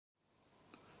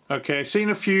Okay, I've seen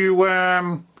a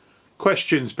few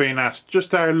questions being asked.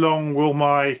 Just how long will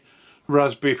my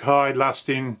Raspberry Pi last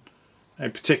in a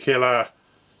particular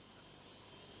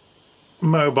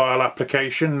mobile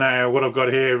application? Now what I've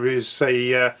got here is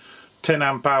a 10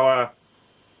 amp hour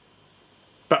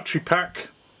battery pack.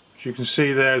 As you can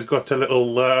see there, it's got a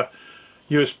little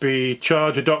USB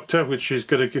charge adapter which is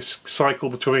going to cycle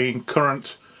between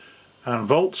current and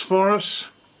volts for us.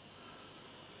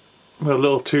 With a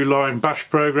little 2-line bash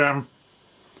program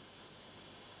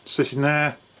sitting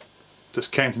there,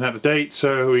 just counting out the date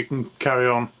so we can carry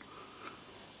on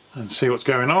and see what's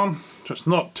going on. So it's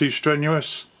not too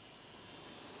strenuous.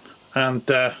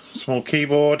 And small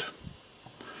keyboard.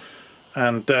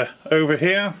 And over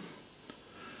here,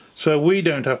 so we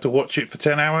don't have to watch it for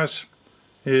 10 hours,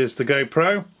 is the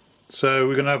GoPro. So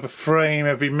we're going to have a frame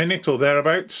every minute or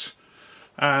thereabouts.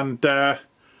 And that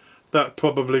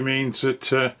probably means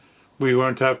that we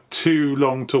won't have too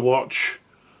long to watch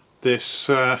this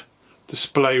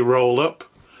display roll up,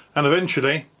 and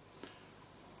eventually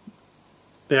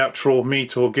the actual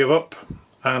meter will give up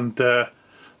and the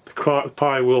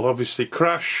Pi will obviously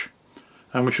crash,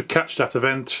 and we should catch that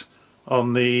event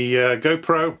on the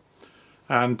GoPro,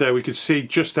 and we can see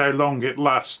just how long it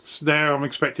lasts. Now I'm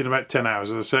expecting about 10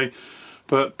 hours, as I say,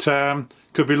 but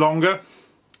could be longer,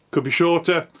 could be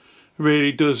shorter. It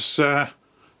really does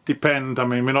depend. I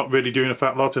mean, we're not really doing a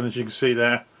fat lot, and as you can see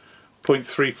there,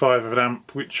 0.35 of an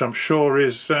amp, which I'm sure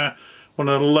is one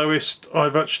of the lowest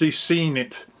I've actually seen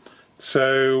it.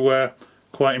 So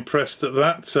quite impressed at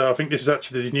that. So I think this is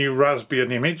actually the new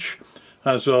Raspbian image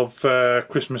as of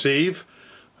Christmas Eve.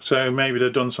 So maybe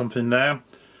they've done something there,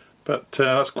 but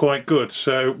that's quite good.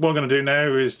 So what I'm going to do now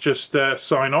is just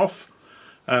sign off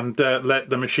and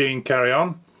let the machine carry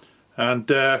on. And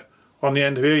on the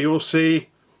end of here, you'll see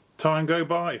time go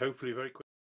by, hopefully very quick.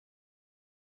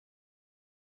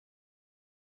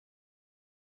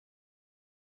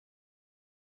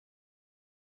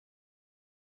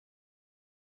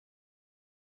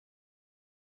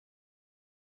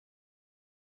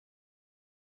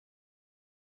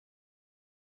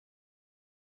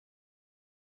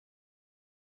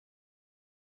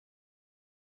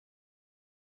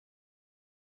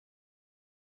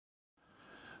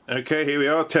 Okay, here we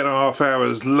are, 10.5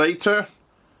 hours later.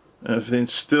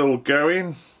 Everything's still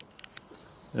going.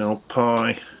 The old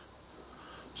Pi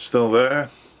still there.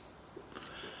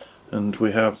 And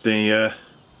we have the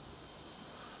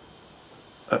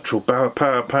actual power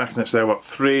pack, and it's there, what,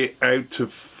 3 out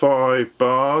of 5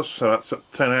 bars, so that's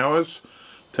at 10 hours,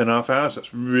 10.5 hours.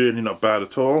 That's really not bad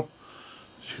at all.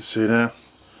 As you can see there,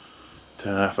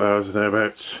 10.5 hours or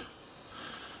thereabouts.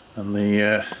 And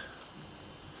the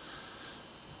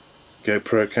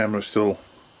GoPro camera still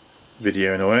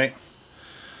videoing away.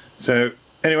 So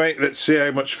anyway, let's see how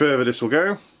much further this will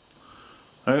go.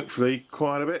 Hopefully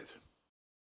quite a bit.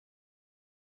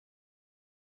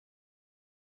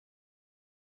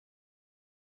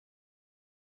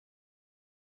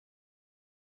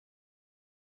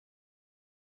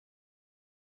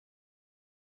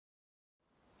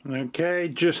 Okay,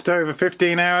 just over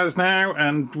 15 hours now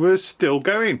and we're still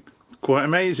going. Quite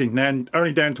amazing. Now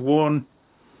only down to 1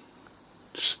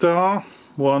 star,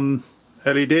 1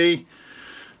 LED,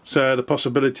 so the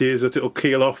possibility is that it'll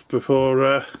keel off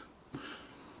before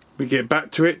we get back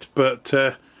to it, but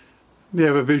the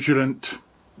ever vigilant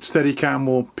Steadicam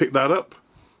will pick that up.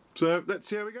 So let's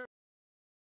see how we go.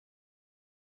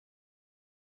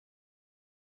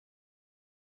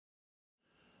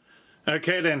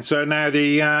 Okay then, so now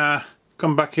the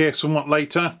come back here somewhat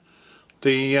later.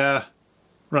 The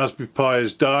Raspberry Pi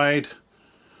has died.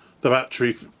 The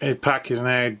battery pack is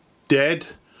now dead.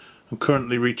 I'm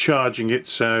currently recharging it,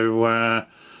 so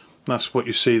that's what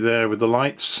you see there with the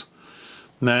lights.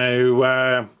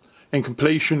 Now in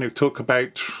completion it took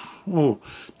about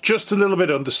just a little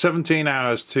bit under 17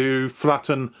 hours to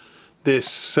flatten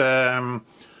this 10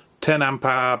 amp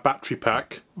hour battery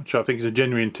pack, which I think is a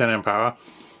genuine 10 amp hour.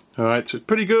 Alright, so it's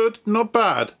pretty good, not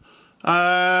bad.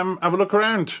 Have a look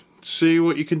around, see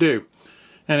what you can do.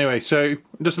 Anyway, so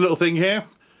just a little thing here.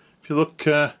 If you look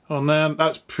on there,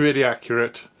 that's pretty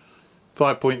accurate.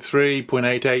 5.3,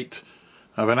 0.88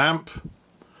 of an amp.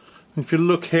 If you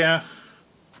look here,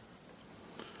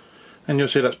 and you'll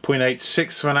see that's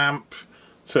 0.86 of an amp,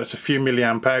 so it's a few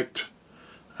milliamp out,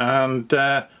 and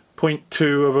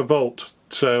 0.2 of a volt,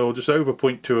 so just over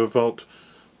 0.2 of a volt.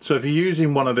 So if you're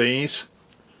using one of these,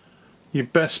 you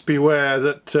best beware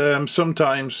that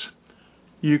sometimes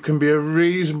you can be a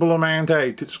reasonable amount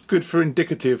out. It's good for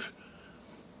indicative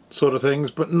sort of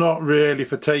things, but not really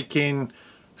for taking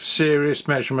serious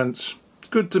measurements. It's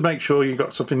good to make sure you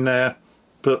got something there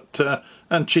but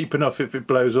and cheap enough if it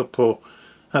blows up or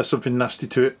has something nasty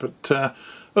to it, but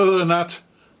other than that,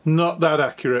 not that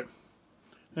accurate.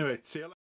 Anyway, see you later.